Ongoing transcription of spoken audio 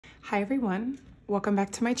Hi everyone, welcome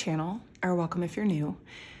back to my channel, or welcome if you're new.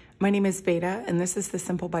 My name is Veda and this is The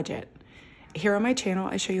Simple Budget. Here on my channel,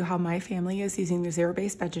 I show you how my family is using the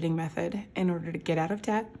zero-based budgeting method in order to get out of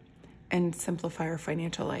debt and simplify our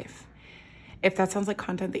financial life. If that sounds like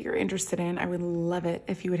content that you're interested in, I would love it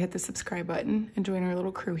if you would hit the subscribe button and join our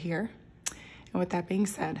little crew here. And with that being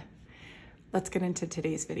said, let's get into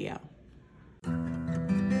today's video.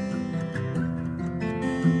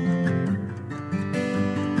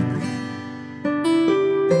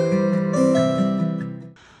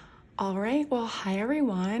 All right, well, hi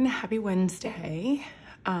everyone. Happy Wednesday.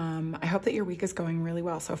 I hope that your week is going really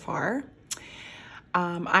well so far.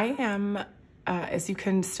 I am, as you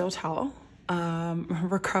can still tell,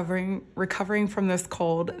 recovering from this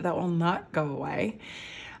cold that will not go away.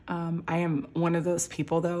 I am one of those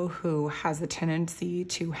people though who has a tendency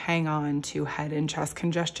to hang on to head and chest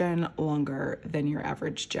congestion longer than your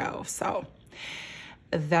average Joe. So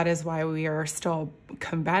that is why we are still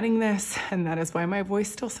combating this, and that is why my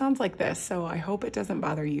voice still sounds like this. So I hope it doesn't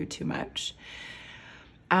bother you too much.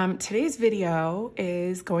 Today's video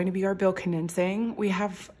is going to be our bill condensing. We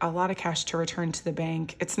have a lot of cash to return to the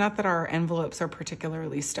bank. It's not that our envelopes are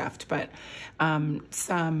particularly stuffed, but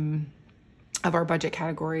some of our budget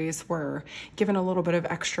categories were given a little bit of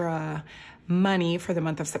extra money for the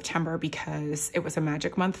month of September because it was a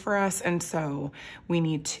magic month for us. And so we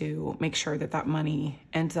need to make sure that that money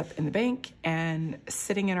ends up in the bank and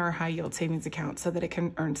sitting in our high yield savings account so that it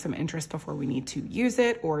can earn some interest before we need to use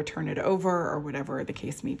it or turn it over or whatever the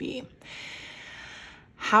case may be.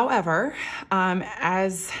 However,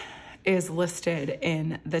 as is listed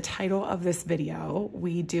in the title of this video,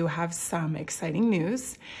 we do have some exciting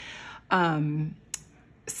news.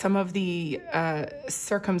 Some of the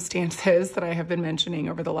circumstances that I have been mentioning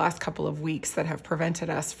over the last couple of weeks that have prevented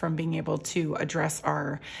us from being able to address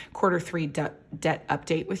our Q3 debt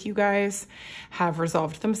update with you guys have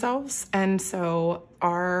resolved themselves. And so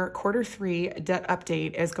our Q3 debt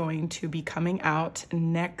update is going to be coming out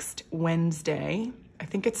next Wednesday. I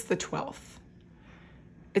think it's the 12th.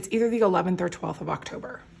 It's either the 11th or 12th of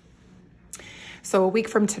October. So a week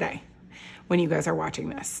from today, when you guys are watching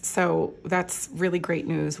this. So that's really great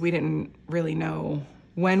news. We didn't really know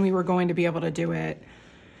when we were going to be able to do it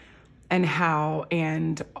and how,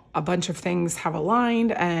 and a bunch of things have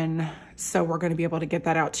aligned. And so we're going to be able to get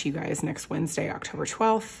that out to you guys next Wednesday, October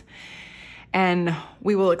 12th. And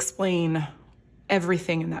we will explain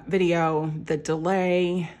everything in that video, the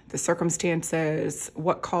delay, the circumstances,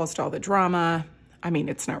 what caused all the drama. I mean,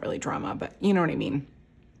 it's not really drama, but you know what I mean.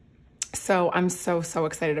 So I'm so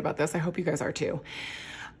excited about this. I hope you guys are too.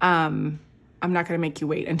 I'm not going to make you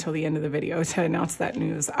wait until the end of the video to announce that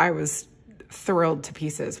news. I was thrilled to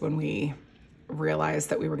pieces when we realized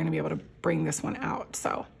that we were going to be able to bring this one out.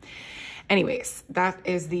 So anyways, that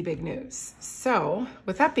is the big news. So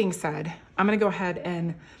with that being said, I'm going to go ahead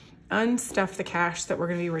and unstuff the cash that we're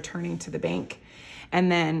going to be returning to the bank.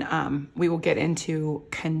 And then we will get into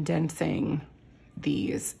condensing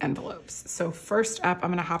these envelopes. So first up,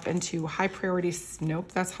 I'm going to hop into high priority.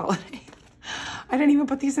 Nope, that's holiday. I didn't even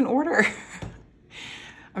put these in order.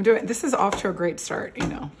 This is off to a great start, you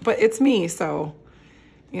know, but it's me. So,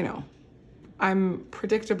 you know, I'm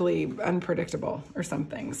predictably unpredictable or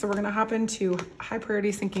something. So we're going to hop into high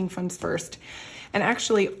priority sinking funds first. And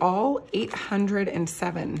actually all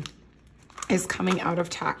 807 is coming out of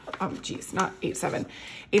tax. Oh, geez, not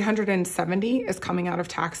 870 is coming out of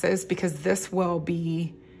taxes because this will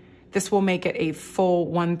make it a full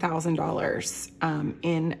 $1,000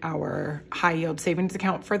 in our high yield savings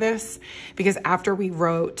account for this. Because after we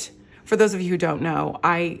wrote, for those of you who don't know,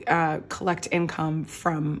 I collect income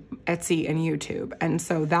from Etsy and YouTube. And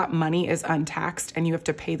so that money is untaxed and you have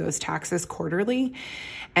to pay those taxes quarterly.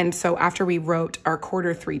 And so after we wrote our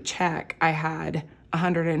Q3 check, I had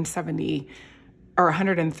 170 or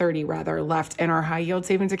 130 rather left in our high yield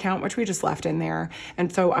savings account, which we just left in there.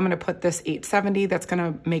 And so I'm going to put this 870, that's going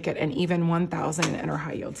to make it an even 1,000 in our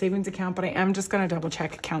high yield savings account. But I am just going to double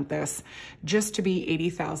check count this just to be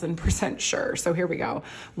 80,000% sure. So here we go.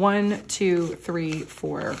 1, 2, 3,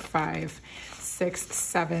 4, 5, 6,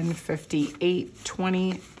 7, 58,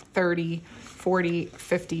 20, 30, 40,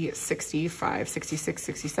 50, 65, 66,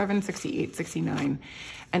 67, 68, 69,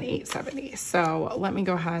 and 870. So let me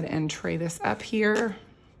go ahead and tray this up here.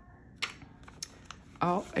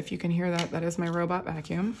 Oh, if you can hear that, that is my robot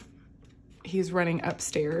vacuum. He's running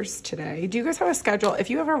upstairs today. Do you guys have a schedule? If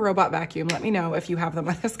you have a robot vacuum, let me know if you have them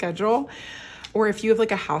on a schedule or if you have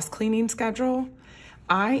like a house cleaning schedule.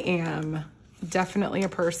 I am definitely a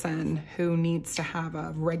person who needs to have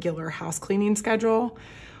a regular house cleaning schedule,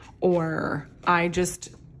 or I just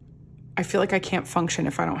I feel like I can't function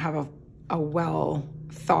if I don't have a well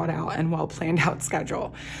thought out and well planned out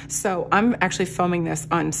schedule. So I'm actually filming this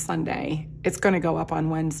on Sunday. It's going to go up on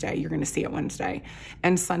Wednesday. You're going to see it Wednesday.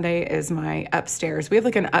 And Sunday is my upstairs. We have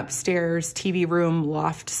like an upstairs TV room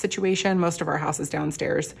loft situation. Most of our house is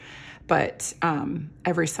downstairs. But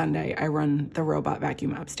every Sunday I run the robot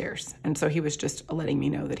vacuum upstairs. And so he was just letting me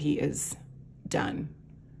know that he is done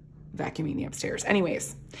vacuuming the upstairs.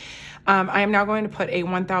 Anyways, I am now going to put a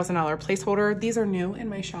 $1,000 placeholder. These are new in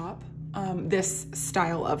my shop. This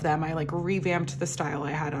style of them, I like revamped the style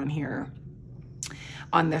I had on here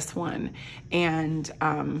on this one. And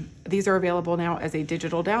these are available now as a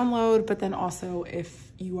digital download, but then also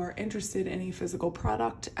if you are interested in a physical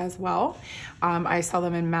product as well, I sell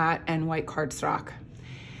them in matte and white cardstock.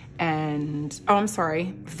 And, oh, I'm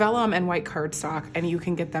sorry, vellum and white cardstock, and you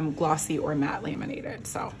can get them glossy or matte laminated.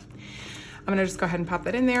 So I'm gonna just go ahead and pop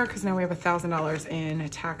that in there because now we have $1,000 in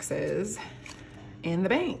taxes in the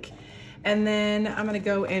bank. And then I'm gonna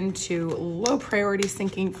go into low priority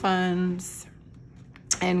sinking funds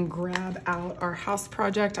and grab out our house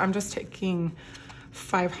project. I'm just taking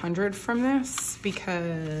 500 from this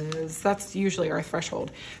because that's usually our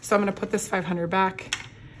threshold. So I'm gonna put this 500 back,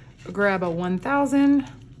 grab a 1,000,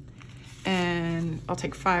 and I'll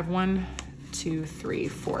take 5, 1, 2, 3,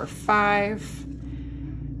 4, 5.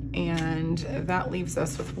 And that leaves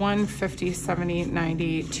us with 150, 70,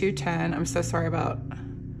 90, 210. I'm so sorry about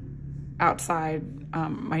outside.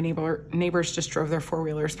 My neighbors just drove their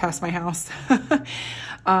four-wheelers past my house.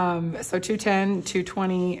 So 210,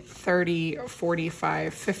 220, 30,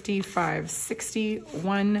 45, 55, 60,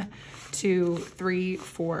 1, 2, 3,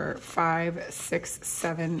 4, 5, 6,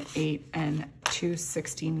 7, 8, and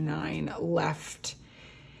 269 left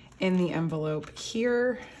in the envelope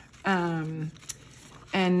here.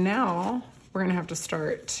 And now we're gonna have to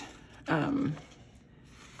start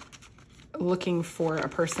looking for a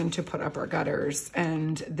person to put up our gutters.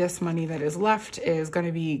 And this money that is left is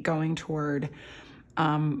gonna be going toward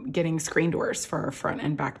getting screen doors for our front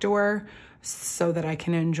and back door so that I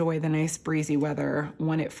can enjoy the nice breezy weather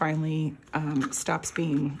when it finally stops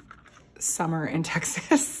being summer in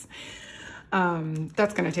Texas.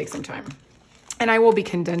 That's gonna take some time. And I will be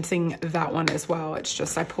condensing that one as well. It's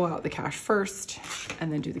just I pull out the cash first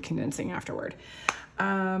and then do the condensing afterward.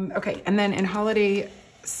 Okay, and then in holiday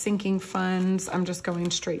sinking funds, I'm just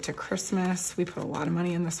going straight to Christmas. We put a lot of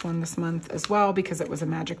money in this one this month as well because it was a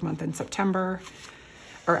magic month in September,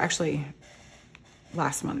 or actually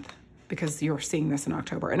last month because you're seeing this in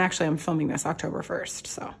October. And actually I'm filming this October 1st.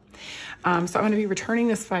 So I'm gonna be returning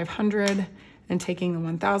this 500 and taking the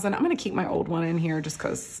 1,000. I'm gonna keep my old one in here just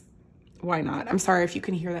because why not? I'm sorry if you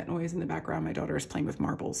can hear that noise in the background. My daughter is playing with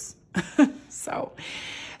marbles. So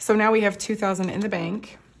now we have 2,000 in the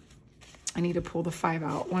bank. I need to pull the 5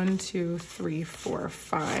 out. 1, 2, 3, 4,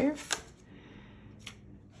 5.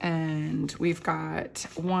 And we've got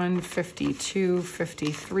 1, 52,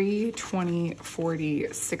 53, 20,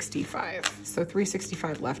 40, 65. So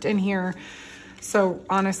 365 left in here. So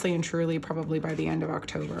honestly and truly, probably by the end of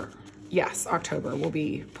October, yes, October, we'll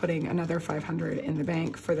be putting another 500 in the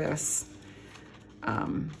bank for this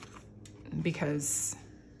because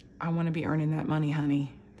I want to be earning that money,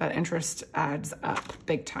 honey. That interest adds up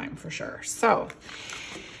big time for sure. So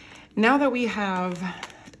now that we have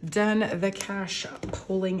done the cash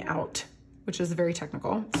pulling out, which is very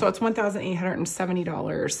technical, so it's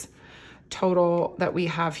 $1,870 total that we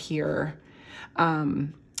have here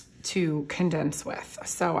to condense with.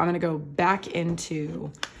 So I'm going to go back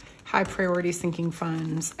into high priority sinking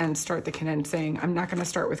funds and start the condensing. I'm not going to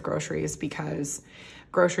start with groceries because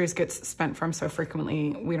groceries gets spent from so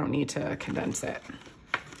frequently. We don't need to condense it.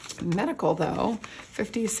 Medical though,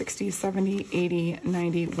 50, 60, 70, 80,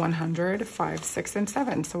 90, 100, 5, 6, and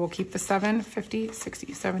 7. So we'll keep the 7, 50,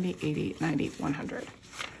 60, 70, 80, 90, 100.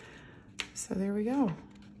 So there we go.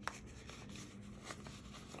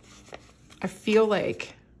 I feel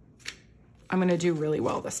like I'm gonna do really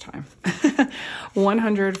well this time.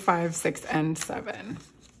 100, 5, 6, and 7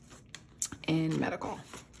 in medical.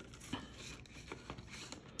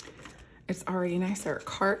 It's already nicer.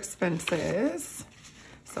 Car expenses.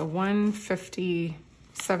 So 150,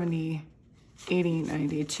 70, 80,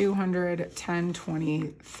 90, 200, 10, 20,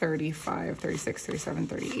 35, 36, 37,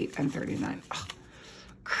 38, and 39. Oh.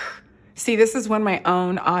 See, this is when my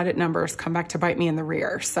own audit numbers come back to bite me in the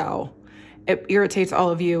rear. So it irritates all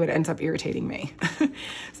of you. It ends up irritating me.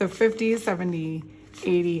 So 50, 70,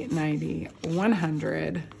 80, 90,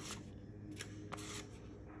 100.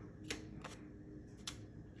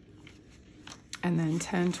 And then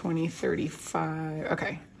 10, 20, 35.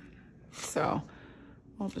 Okay. So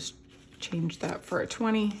I'll just change that for a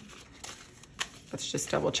 20. Let's just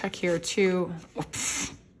double check here. 2,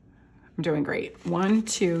 oops, I'm doing great. 1,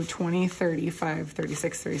 2, 20, 35,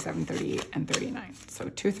 36, 37, 38, and 39. So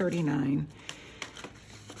 $239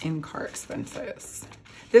 in car expenses.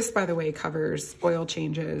 This, by the way, covers oil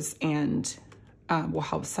changes and will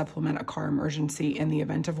help supplement a car emergency in the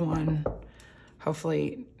event of one.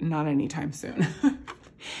 Hopefully not anytime soon.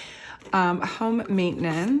 Home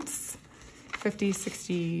maintenance, 50,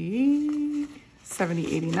 60,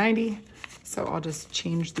 70, 80, 90. So I'll just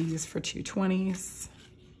change these for 220s.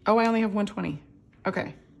 Oh, I only have 120.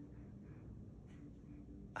 Okay.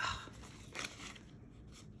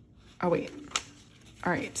 Oh, wait.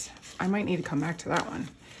 All right. I might need to come back to that one.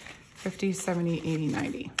 50, 70, 80,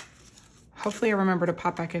 90. Hopefully I remember to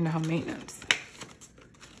pop back into home maintenance.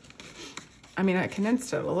 I mean, I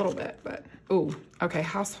condensed it a little bit, but, ooh, okay,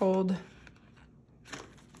 household.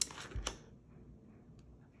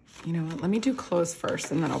 You know what, let me do clothes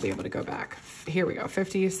first and then I'll be able to go back. Here we go,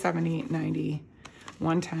 50, 70, 90,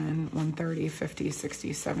 110, 130, 50,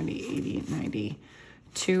 60, 70, 80, 90,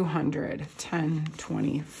 200, 10,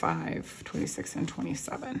 25, 26, and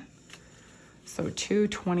 27. So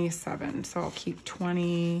 227, so I'll keep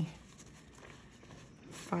 20,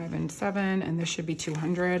 5 and 7, and this should be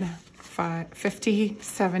 200. 50,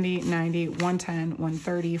 70, 90, 110,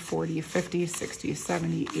 130, 40, 50, 60,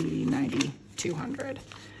 70, 80, 90, 200.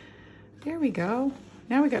 There we go.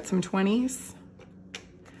 Now we got some 20s.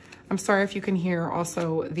 I'm sorry if you can hear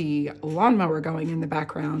also the lawnmower going in the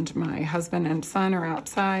background. My husband and son are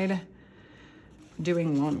outside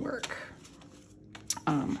doing lawn work.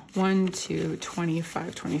 1, 2,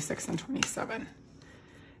 25, 26, and 27.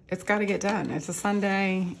 It's got to get done. It's a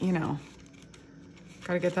Sunday, you know.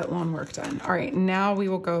 Got to get that lawn work done. All right, now we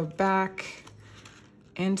will go back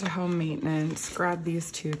into home maintenance, grab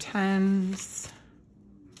these 2 10s,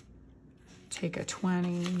 take a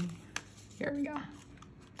 20. Here we go.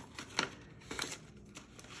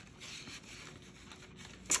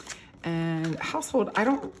 And household,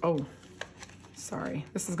 oh, sorry.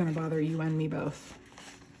 This is going to bother you and me both,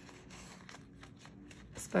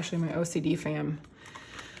 especially my OCD fam.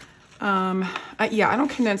 Yeah, I don't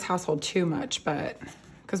condense household too much, but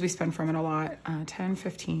because we spend from it a lot. 10,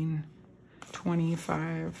 15,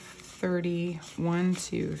 25, 30, 1,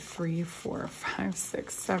 2, 3, 4, 5,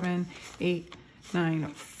 6, 7, 8, 9,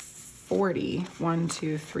 40, 1,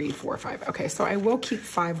 2, 3, 4, 5. Okay, so I will keep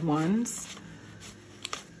 5 ones,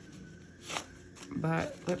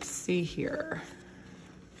 but let's see here.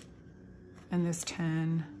 And this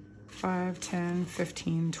 10, 5, 10,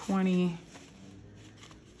 15, 20,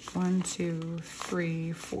 1, 2,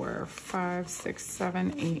 3, 4, 5, 6,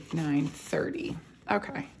 7, 8, 9, 30.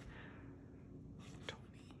 Okay. 20.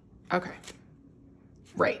 Okay.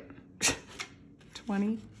 Right.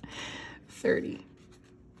 20, 30.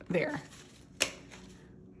 There.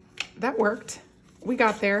 That worked. We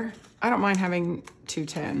got there. I don't mind having 2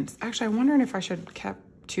 10s. Actually, I'm wondering if I should have kept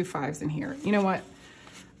 2 5s in here. You know what?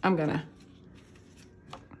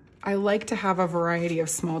 I like to have a variety of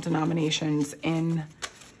small denominations in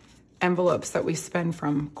envelopes that we spend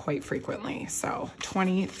from quite frequently. So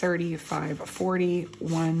 20, 30, 5, 40,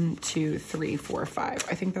 1, 2, 3, 4, 5.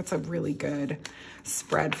 I think that's a really good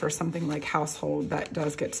spread for something like household that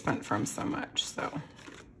does get spent from so much. So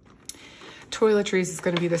toiletries is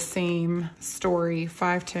going to be the same story.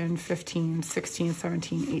 5, 10, 15, 16,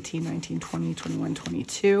 17, 18, 19, 20, 21,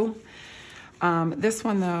 22. This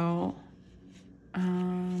one though,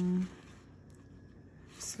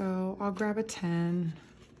 so I'll grab a 10.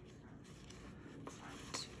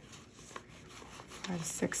 5,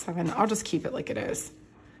 6, 7. I'll just keep it like it is.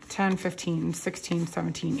 10, 15, 16,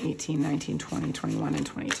 17, 18, 19, 20, 21, and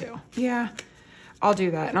 22. Yeah, I'll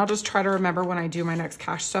do that. And I'll just try to remember when I do my next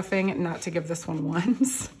cash stuffing not to give this one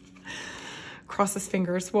ones. Cross his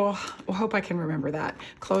fingers. We'll hope I can remember that.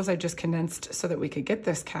 Clothes I just condensed so that we could get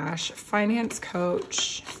this cash. Finance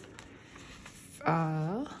coach.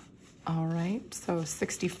 All right, so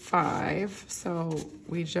 65. So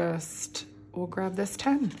we'll grab this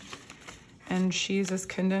 10. And she's as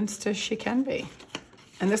condensed as she can be.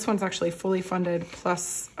 And this one's actually fully funded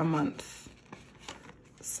plus a month.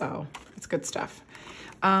 So it's good stuff.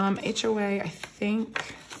 HOA, I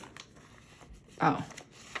think, oh,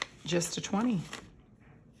 just a 20.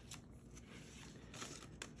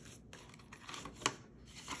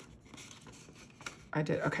 I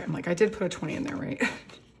did, okay, I did put a 20 in there, right?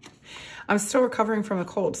 I'm still recovering from a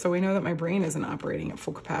cold, so we know that my brain isn't operating at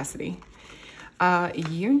full capacity.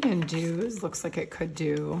 Union dues, looks like it could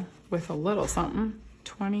do with a little something.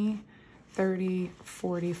 20, 30,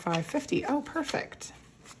 45, 50. Oh, perfect.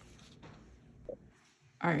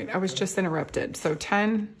 All right, I was just interrupted. So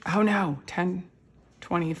 10, oh no, 10,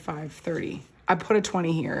 25, 30. I put a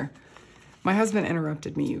 20 here. My husband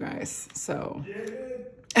interrupted me, you guys, so.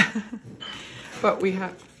 But we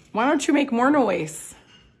have, why don't you make more noise?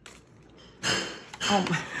 Oh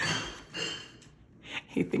my.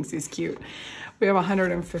 He thinks he's cute. We have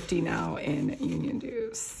 150 now in union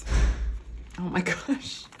dues. Oh my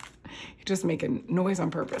gosh. You're just making noise on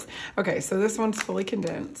purpose. Okay, so this one's fully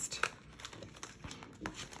condensed.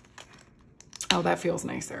 Oh, that feels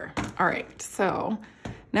nicer. All right, so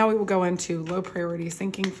now we will go into low priority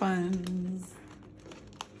sinking funds.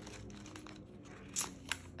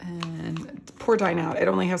 And pour dine out. It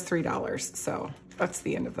only has $3, so that's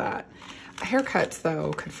the end of that. Haircuts,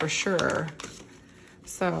 though, could for sure.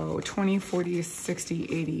 So 20, 40, 60,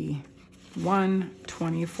 80, 1,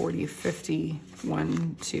 20, 40, 50,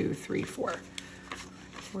 1, 2, 3, 4.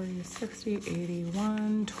 40, 60, 80,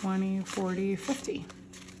 1, 20, 40, 50.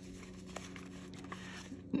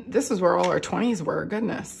 This is where all our 20s were,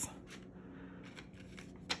 goodness.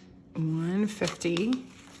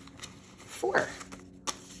 154.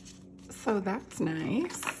 So that's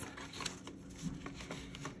nice.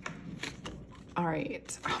 All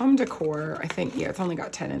right, home decor, I think, yeah, it's only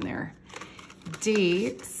got 10 in there.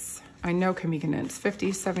 Dates, I know can be condensed.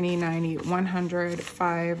 50, 70, 90, 100,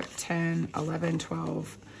 5, 10, 11,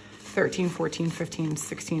 12, 13, 14, 15,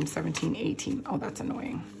 16, 17, 18. Oh, that's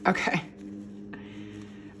annoying. Okay.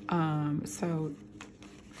 So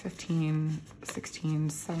 15, 16,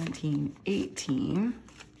 17, 18.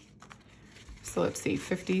 So let's see,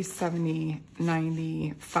 50, 70,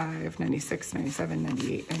 95, 96, 97,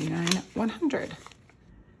 98, 99, 100.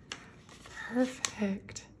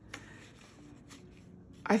 Perfect.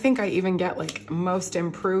 I think I even get like most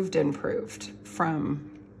improved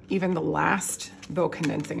from even the last bill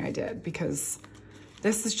condensing I did, because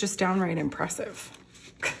this is just downright impressive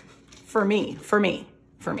for me.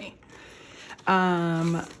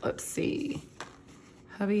 Let's see.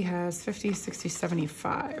 Hubby has 50, 60,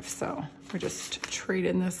 75. So we're just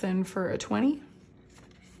trading this in for a 20.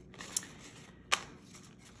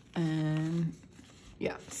 And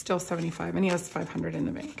yeah, still 75. And he has 500 in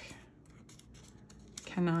the bank.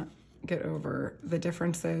 Cannot get over the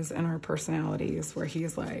differences in our personalities, where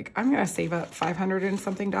he's like, I'm going to save up 500 and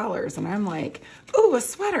something dollars. And I'm like, ooh, a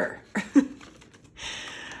sweater.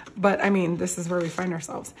 But I mean, this is where we find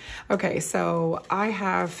ourselves. Okay, so I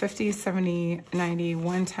have 50, 70, 90,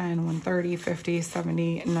 110, 130, 50,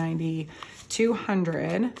 70, 90,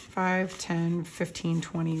 200, 5, 10, 15,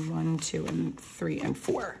 20, 1, 2, and 3, and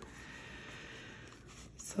 4.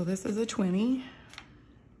 So this is a 20.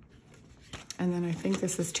 And then I think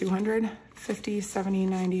this is 200, 50, 70,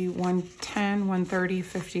 90, 110, 130,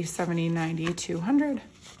 50, 70, 90, 200.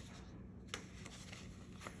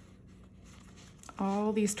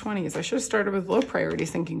 All these 20s. I should have started with low priority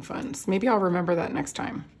sinking funds. Maybe I'll remember that next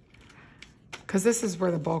time, because this is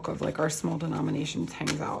where the bulk of like our small denominations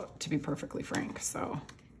hangs out, to be perfectly frank. So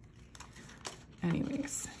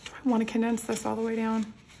anyways, do I want to condense this all the way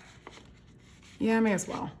down? Yeah, I may as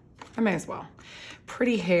well.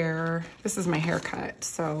 Pretty hair. This is my haircut.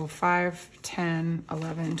 So 5, 10,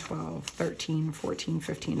 11, 12, 13, 14,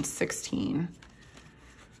 15, 16.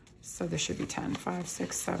 So this should be 10. 5,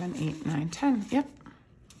 6, 7, 8, 9, 10. Yep.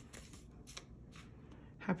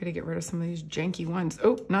 Happy to get rid of some of these janky ones.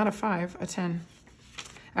 Oh, not a 5, a 10.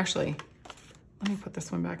 Actually, let me put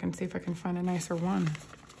this one back and see if I can find a nicer one.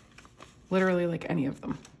 Literally like any of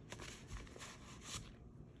them.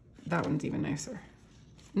 That one's even nicer.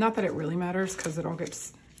 Not that it really matters, because it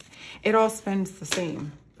all spends the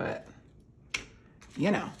same, but you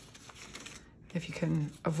know, if you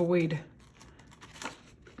can avoid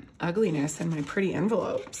ugliness in my pretty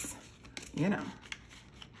envelopes, you know,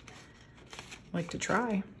 like to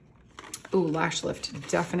try. Ooh, lash lift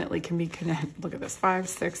definitely can be connected. Look at this, 5,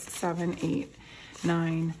 6, 7, 8,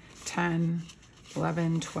 9, 10,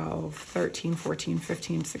 11, 12, 13, 14,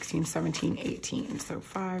 15, 16, 17, 18. So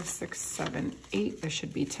 5, 6, 7, 8, this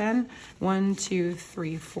should be 10. 1, 2,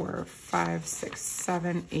 3, 4, 5, 6,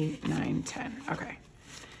 7, 8, 9, 10. Okay.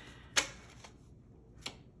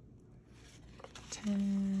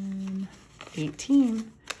 10,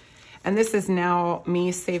 18. And this is now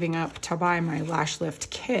me saving up to buy my lash lift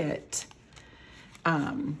kit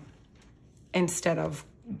instead of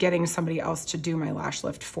getting somebody else to do my lash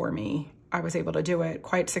lift for me. I was able to do it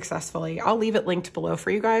quite successfully. I'll leave it linked below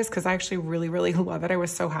for you guys, because I actually really, really love it. I was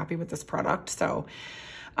so happy with this product. So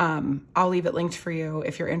I'll leave it linked for you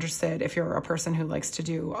if you're interested, if you're a person who likes to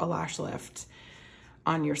do a lash lift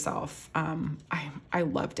on yourself. I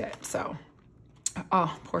loved it. So,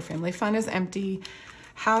 oh, poor family fun is empty.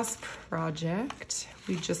 House project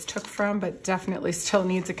we just took from, but definitely still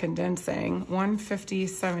needs a condensing. 150,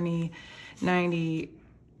 70, 90,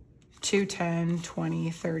 210,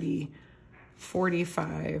 20, 30,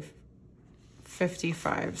 45,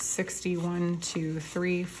 55, 60, 1, 2,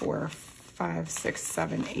 3, 4, 5, 6,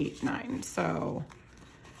 7, 8, 9. So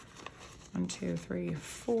 1, 2, 3,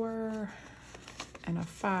 4, and a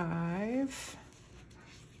 5.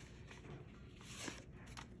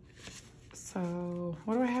 So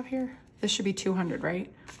what do I have here? This should be 200,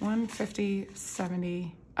 right? 150,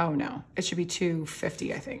 70. Oh no, it should be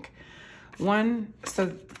 250, I think.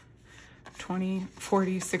 So 20,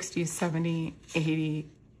 40, 60, 70, 80,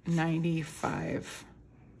 95.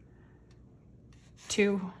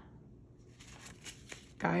 2,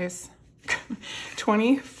 guys.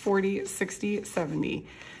 20, 40, 60, 70,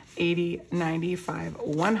 80, 95,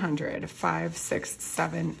 100, 5, 6,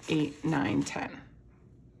 7, 8, 9, 10.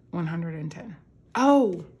 110.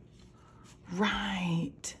 Oh,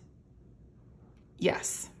 right.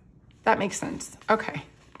 Yes, that makes sense. Okay.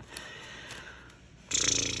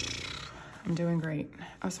 I'm doing great.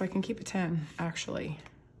 Oh, so I can keep a 10 actually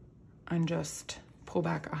and just pull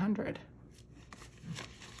back 100.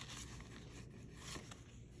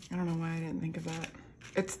 I don't know why I didn't think of that.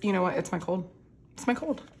 It's, you know what? It's my cold. It's my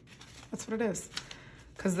cold. That's what it is.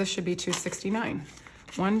 Because this should be 269.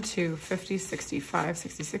 1, 2, 50, 65,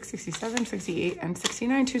 66, 67, 68, and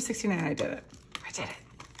 69, 269. I did it. I did it.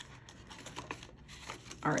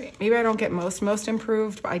 All right. Maybe I don't get most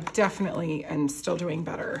improved, but I definitely am still doing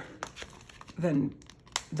better than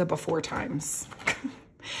the before times.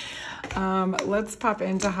 Let's pop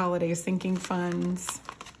into holiday sinking funds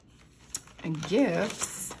and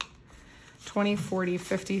gifts. 20, 40,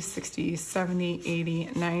 50, 60, 70, 80,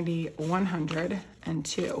 90, 100, and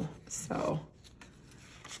 2. So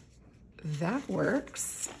that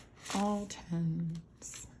works. All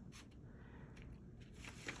 10s.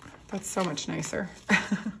 That's so much nicer.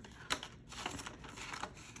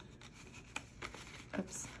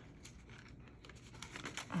 Oops.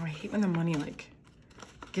 Oh, I hate when the money like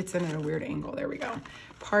gets in at a weird angle. There we go.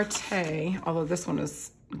 Partay, although this one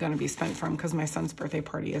is gonna be spent from because my son's birthday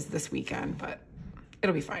party is this weekend, but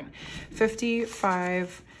it'll be fine.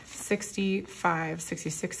 55, 65,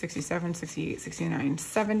 66, 67, 68, 69,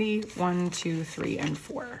 70, 1, 2, 3, and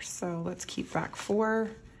 4. So let's keep back 4.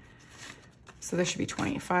 So this should be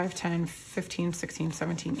 20, 5, 10, 15, 16,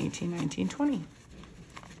 17, 18, 19, 20.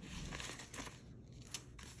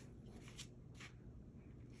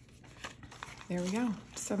 There we go,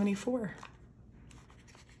 74.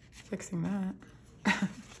 Fixing that.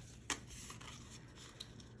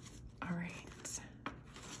 All right.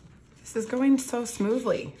 This is going so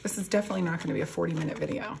smoothly. This is definitely not gonna be a 40-minute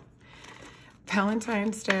video.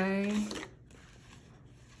 Valentine's Day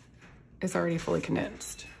is already fully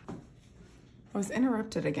condensed. I was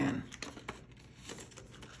interrupted again.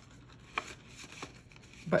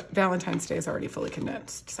 But Valentine's Day is already fully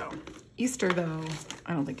condensed. So Easter though,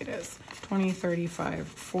 I don't think it is. 20, 35,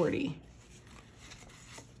 40.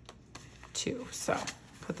 2. So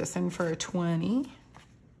put this in for a 20.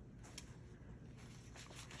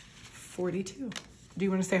 42. Do you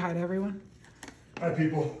want to say hi to everyone? Hi,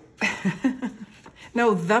 people.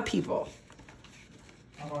 No, the people.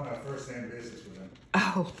 I'm on a first-name basis with them.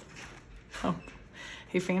 Oh,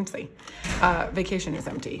 hey, fancy. Vacation is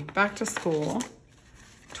empty. Back to school.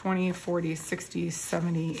 20, 40, 60,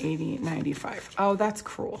 70, 80, 95. Oh, that's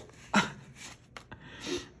cruel.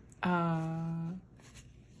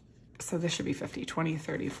 So this should be 50. 20,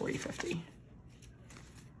 30, 40, 50.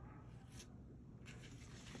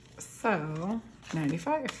 So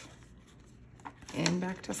 95. And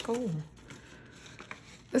back to school.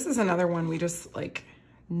 This is another one we just like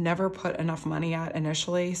never put enough money at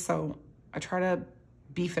initially. So I try to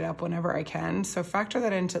beef it up whenever I can. So factor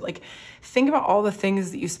that into, like, think about all the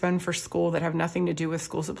things that you spend for school that have nothing to do with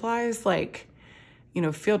school supplies, like, you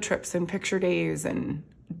know, field trips and picture days and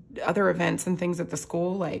other events and things at the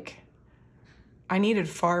school. Like, I needed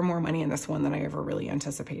far more money in this one than I ever really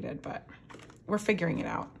anticipated, but we're figuring it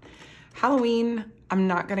out. Halloween, I'm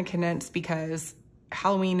not going to condense because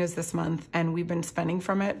Halloween is this month and we've been spending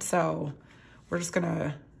from it. So we're just going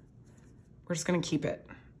to keep it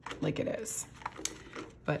like it is.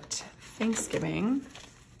 But Thanksgiving,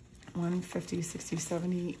 150, 60,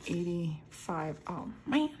 70, 85. Oh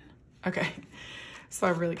man. Okay. So I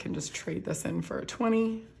really can just trade this in for a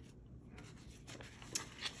 20.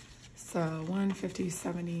 So 150,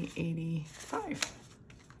 70, 85,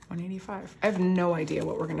 185. I have no idea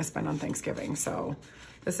what we're going to spend on Thanksgiving. So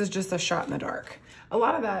this is just a shot in the dark. A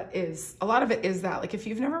lot of it is that, like, if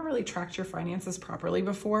you've never really tracked your finances properly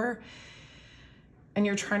before, and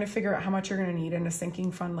you're trying to figure out how much you're going to need in a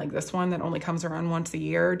sinking fund like this one that only comes around once a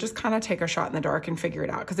year, just kind of take a shot in the dark and figure it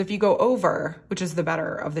out. Because if you go over, which is the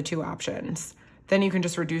better of the two options, then you can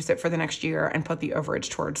just reduce it for the next year and put the overage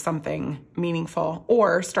towards something meaningful,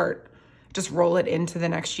 or just roll it into the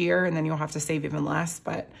next year, and then you'll have to save even less.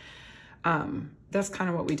 But that's kind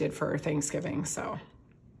of what we did for Thanksgiving. So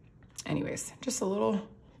anyways, just a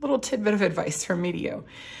little tidbit of advice from me to you.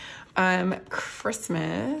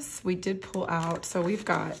 Christmas, we did pull out. So we've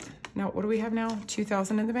got, now what do we have now?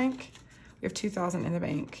 2,000 in the bank. We have 2,000 in the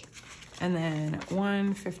bank. And then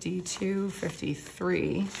 152,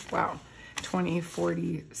 53. Wow. 20,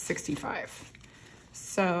 40, 65.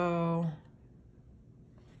 So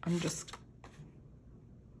I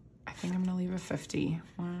think I'm going to leave a 50,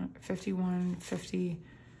 51, 50,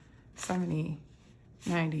 70,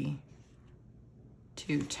 90,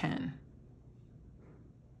 210.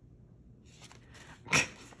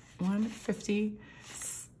 150,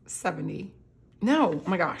 70. No, oh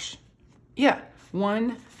my gosh. Yeah,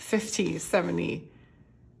 150, 70,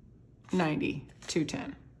 90,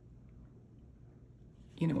 210.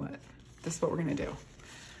 You know what? This is what we're going to do.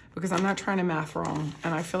 Because I'm not trying to math wrong,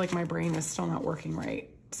 and I feel like my brain is still not working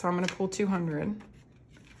right. So I'm going to pull 200.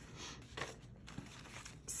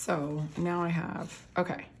 So now I have,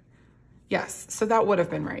 okay. Yes, so that would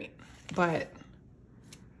have been right. But,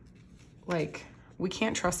 like, we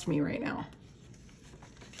can't trust me right now.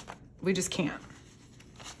 We just can't.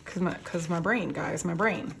 Because my brain, guys, my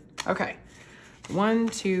brain. Okay. 1,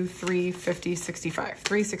 2, 3, 50, 65.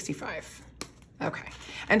 365. Okay.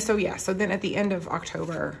 And so, yeah, so then at the end of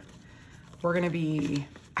October, we're going to be,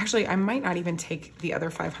 actually, I might not even take the other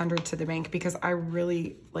 500 to the bank because I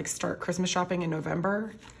really like start Christmas shopping in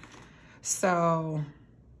November. So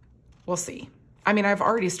we'll see. I mean, I've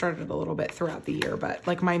already started a little bit throughout the year, but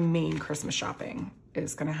like my main Christmas shopping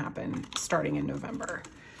is going to happen starting in November.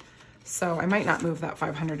 So I might not move that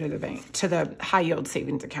 500 to the bank, to the high yield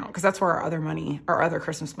savings account, because that's where our other money, our other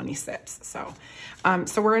Christmas money sits. So,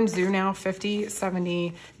 so we're in zoo now, 50,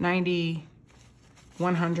 70, 90,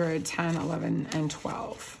 100, 10, 11, and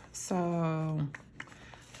 12. So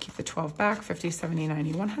keep the 12 back, 50, 70,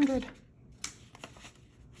 90, 100.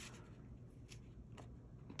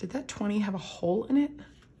 Did that 20 have a hole in it?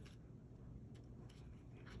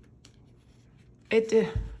 It did.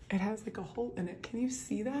 It has like a hole in it. Can you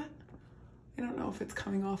see that? I don't know if it's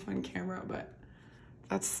coming off on camera, but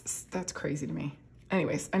that's crazy to me.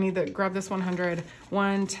 Anyways, I need to grab this 100,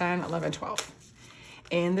 1, 10, 11, 12.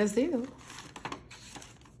 And the zoo.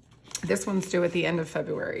 This one's due at the end of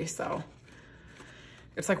February, so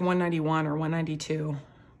it's like 191 or 192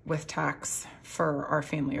 with tax for our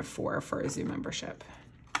family of 4 for a zoo membership.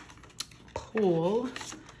 Pool,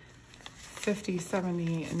 50,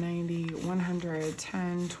 70, 90, 100,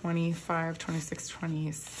 10, 25, 26,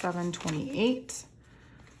 27, 28.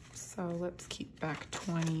 So let's keep back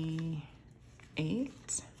 28. And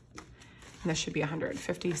this should be 100,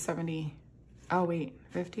 50, 70, oh wait,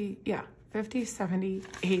 50, yeah, 50, 70,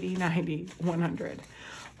 80, 90, 100.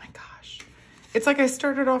 Oh my gosh. It's like I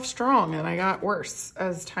started off strong and I got worse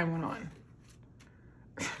as time went on.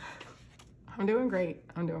 I'm doing great.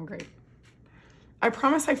 I'm doing great. I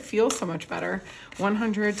promise I feel so much better.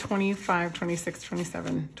 100, 25, 26,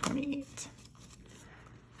 27, 28.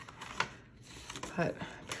 But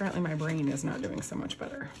apparently my brain is not doing so much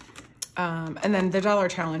better. And then the dollar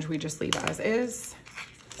challenge we just leave as is.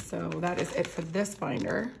 So that is it for this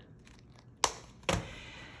binder.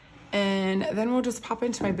 And then we'll just pop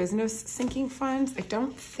into my business sinking funds. I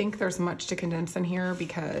don't think there's much to condense in here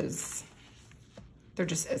because there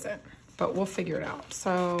just isn't, but we'll figure it out.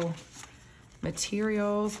 So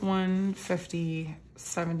materials, 150,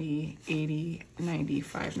 70, 80,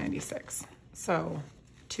 95, 96. So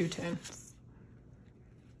 210s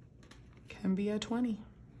can be a 20.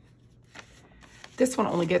 This one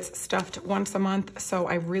only gets stuffed once a month, so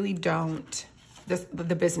I really don't,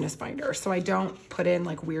 the business binder, so I don't put in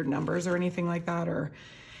like weird numbers or anything like that, or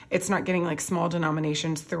it's not getting like small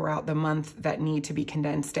denominations throughout the month that need to be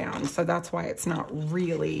condensed down. So that's why it's not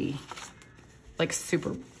really like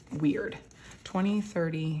super weird. 20,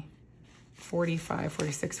 30, 45,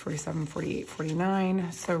 46, 47, 48,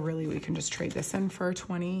 49. So really we can just trade this in for a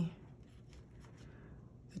 20.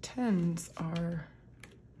 The 10s are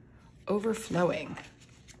overflowing.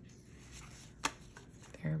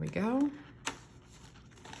 There we go.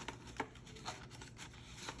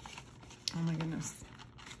 Oh my goodness.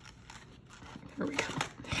 Here we go.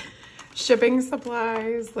 Shipping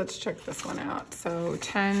supplies. Let's check this one out. So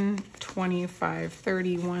 10, 25,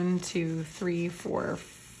 30, 1, 2, 3, 4,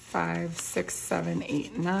 5, 6, 7,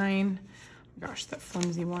 8, 9. Oh gosh, that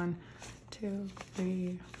flimsy one. 2,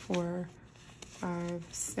 3, 4, 5,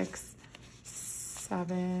 6,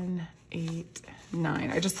 7, 8,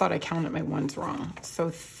 9. I just thought I counted my ones wrong. So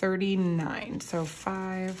 39. So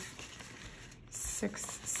 5,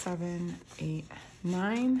 6, 7, 8,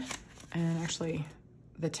 9. And actually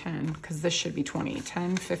the 10, because this should be 20.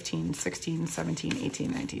 10, 15, 16, 17,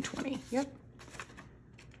 18, 19, 20. Yep.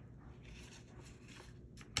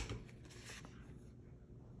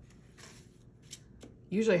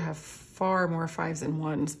 Usually have far more 5s and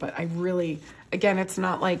 1s, but I really, again, it's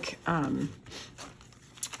not like,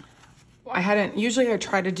 usually I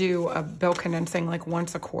try to do a bill condensing like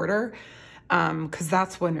once a quarter, because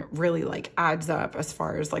that's when it really like adds up as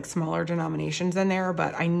far as like smaller denominations in there,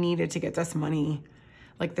 but I needed to get this money,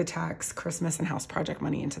 like the tax, Christmas, and house project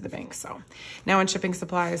money into the bank. So now in shipping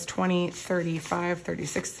supplies, 20, 35,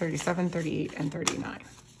 36, 37, 38, and 39.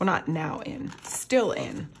 Well, not now in, still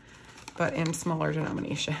in, but in smaller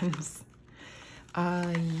denominations.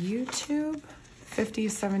 YouTube, 50,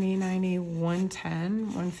 70, 90, 110,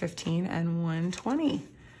 115, and 120.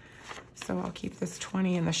 So I'll keep this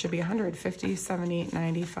 20, and this should be 100, 50, 70,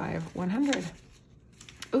 95, 100.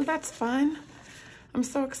 Oh, that's fun. I'm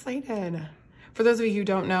so excited. For those of you who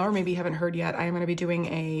don't know, or maybe haven't heard yet, I am going to be doing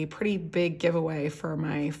a pretty big giveaway for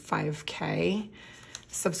my 5K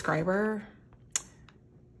subscriber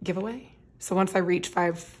giveaway. So once I reach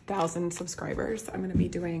 5,000 subscribers, I'm going to be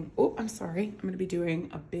doing, I'm going to be doing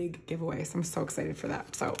a big giveaway. So I'm so excited for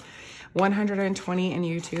that. So 120 in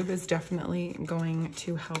YouTube is definitely going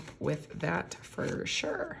to help with that for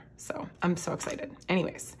sure. So I'm so excited.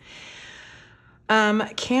 Anyways,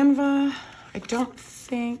 Canva, I don't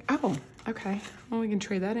think, oh, okay. Well, we can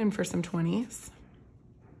trade that in for some 20s.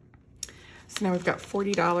 So now we've got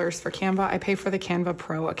 $40 for Canva. I pay for the Canva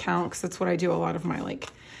Pro account because that's what I do a lot of my like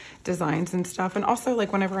designs and stuff. And also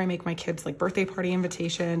like whenever I make my kids like birthday party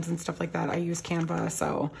invitations and stuff like that, I use Canva.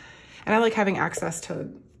 So, and I like having access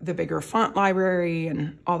to the bigger font library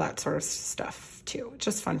and all that sort of stuff too.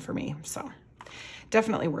 Just fun for me. So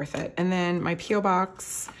definitely worth it. And then my PO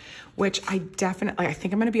box, which I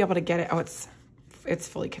think I'm going to be able to get it. Oh, it's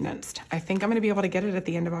fully condensed. I think I'm going to be able to get it at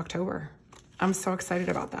the end of October. I'm so excited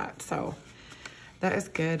about that. So that is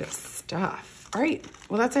good stuff. All right,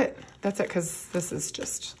 well, that's it. That's it, because this is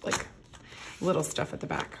just like little stuff at the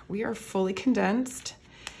back. We are fully condensed.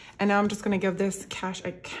 And now I'm just gonna give this cash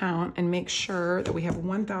account and make sure that we have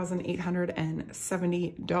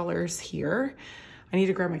 $1,870 here. I need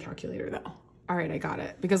to grab my calculator though. All right, I got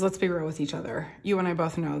it. Because let's be real with each other. You and I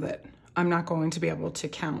both know that I'm not going to be able to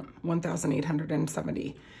count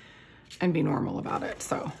 1,870 and be normal about it.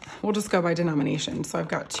 So we'll just go by denomination. So I've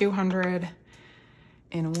got 200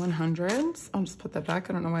 in 100s. I'll just put that back.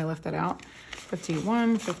 I don't know why I left that out.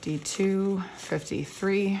 51, 52,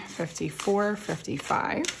 53, 54,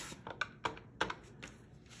 55.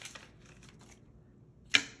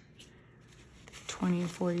 20,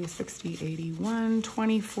 40, 60, 81,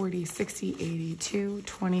 20, 40, 60, 82,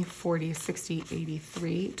 20, 40, 60,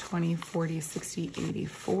 83, 20, 40, 60,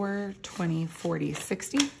 84, 20, 40,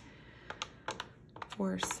 60,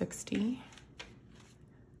 460.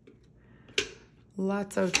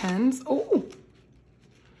 Lots of 10s. Oh,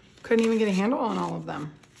 couldn't even get a handle on all of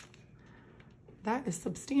them. That is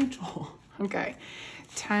substantial. Okay.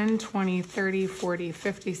 10, 20, 30, 40,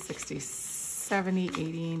 50, 60, 70,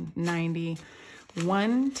 80, 90,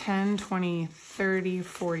 1, 10, 20, 30,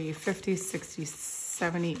 40, 50, 60,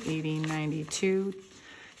 70, 80, 92,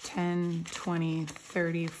 10, 20,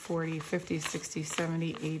 30, 40, 50, 60,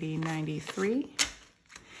 70, 80, 93,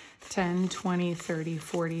 10, 20, 30,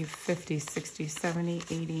 40, 50, 60, 70,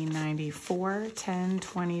 80, 94, 10,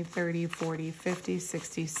 20, 30, 40, 50,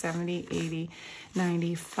 60, 70, 80,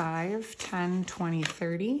 95, 10, 20,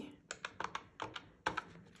 30.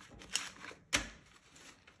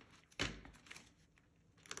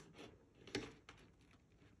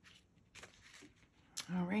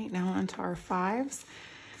 All right, now on to our 5s.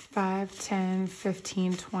 5, 10,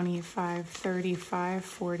 15, 25, 35,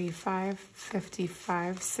 45,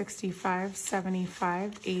 55, 65,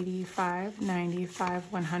 75, 85,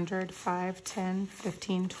 95, 100, 5, 10,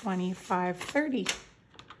 15, 25, 30.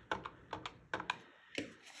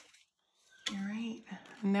 All right,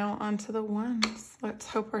 now on to the 1s. Let's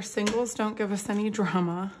hope our singles don't give us any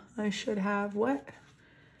drama. I should have, what,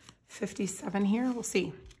 57 here? We'll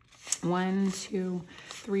see. 1, 2,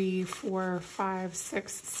 3, 4, 5,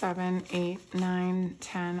 6, 7, 8, 9,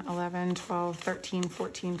 10, 11, 12, 13,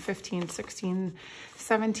 14, 15, 16,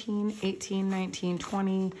 17, 18, 19,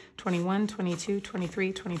 20, 21, 22,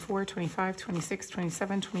 23, 24, 25, 26,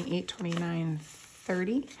 27, 28, 29,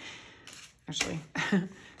 30. actually.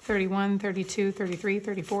 31, 32, 33,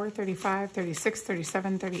 34, 35, 36,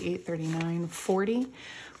 37, 38, 39, 40,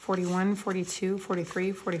 41, 42,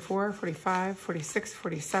 43, 44, 45, 46,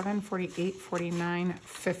 47, 48, 49,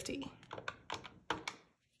 50.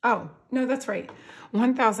 Oh, no, that's right.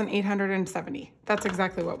 1,870. That's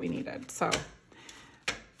exactly what we needed. So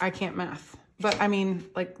I can't math. But I mean,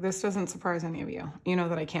 like, this doesn't surprise any of you. You know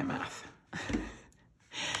that I can't math.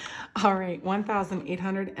 All right,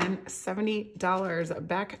 $1,870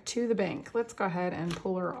 back to the bank. Let's go ahead and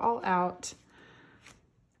pull her all out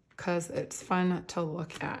because it's fun to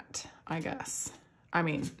look at, I guess. I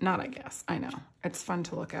mean, not I guess, I know. It's fun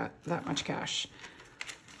to look at that much cash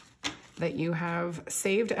that you have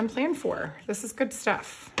saved and planned for. This is good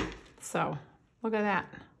stuff. So look at that.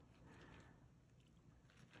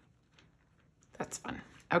 That's fun.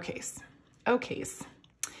 Okays.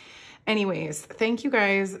 Anyways, thank you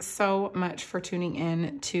guys so much for tuning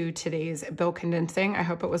in to today's bill condensing. I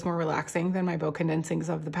hope it was more relaxing than my bill condensings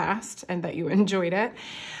of the past and that you enjoyed it.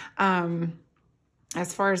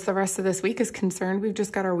 As far as the rest of this week is concerned, we've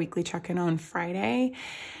just got our weekly check-in on Friday.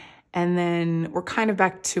 And then we're kind of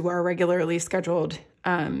back to our regularly scheduled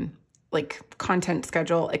content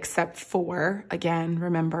schedule, except for, again,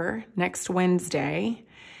 remember, next Wednesday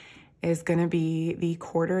is going to be the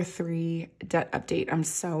Q3 debt update. I'm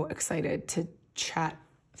so excited to chat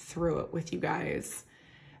through it with you guys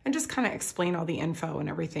and just kind of explain all the info and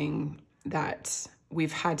everything that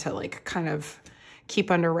we've had to kind of keep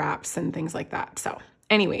under wraps and things like that. So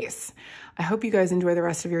anyways, I hope you guys enjoy the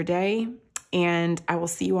rest of your day and I will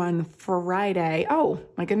see you on Friday. Oh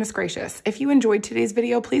my goodness gracious. If you enjoyed today's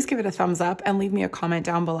video, please give it a thumbs up and leave me a comment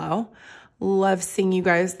down below. Love seeing you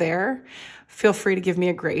guys there. Feel free to give me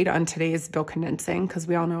a grade on today's bill condensing because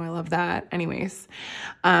we all know I love that. Anyways,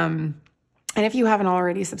 and if you haven't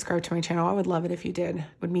already subscribed to my channel, I would love it if you did. It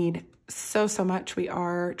would mean so much. We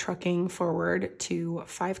are trucking forward to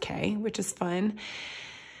 5K, which is fun.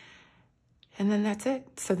 And then that's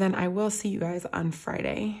it. So then I will see you guys on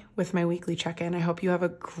Friday with my weekly check-in. I hope you have a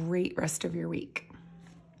great rest of your week.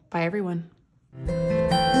 Bye, everyone.